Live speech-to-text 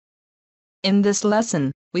In this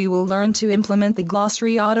lesson, we will learn to implement the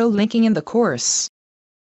glossary auto-linking in the course.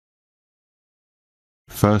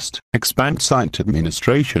 First, expand Site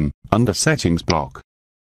Administration under Settings block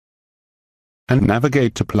and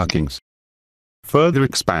navigate to Plugins. Further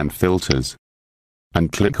expand Filters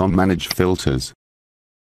and click on Manage Filters.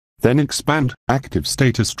 Then expand Active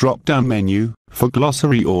Status drop-down menu for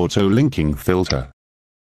Glossary Auto-Linking filter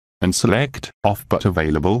and select Off but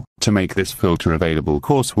Available to make this filter available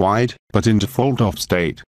course-wide, but in default off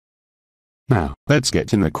state. Now, let's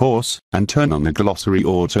get in the course and turn on the Glossary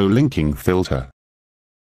Auto-Linking filter.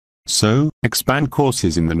 So, expand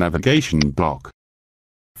Courses in the navigation block.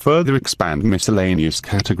 Further expand Miscellaneous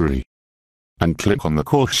category and click on the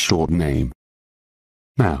course short name.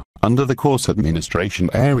 Now, under the Course Administration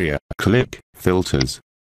area, click Filters.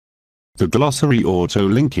 The Glossary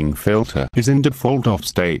Auto-Linking filter is in default off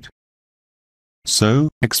state. So,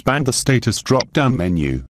 expand the Status drop-down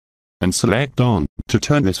menu and select On to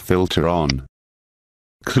turn this filter on.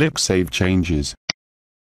 Click Save Changes.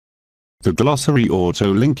 The Glossary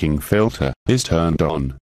Auto-Linking filter is turned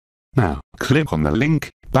on. Now, click on the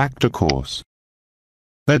link Back to Course.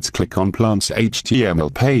 Let's click on Plant's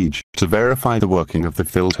HTML page to verify the working of the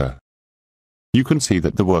filter. You can see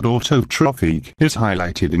that the word Autolinking is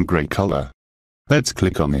highlighted in gray color. Let's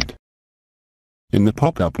click on it. In the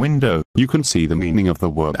pop-up window, you can see the meaning of the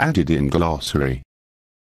word added in glossary.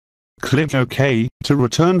 Click OK to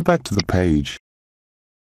return back to the page.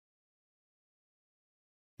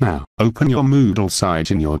 Now, open your Moodle site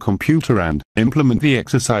in your computer and implement the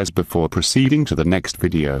exercise before proceeding to the next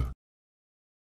video.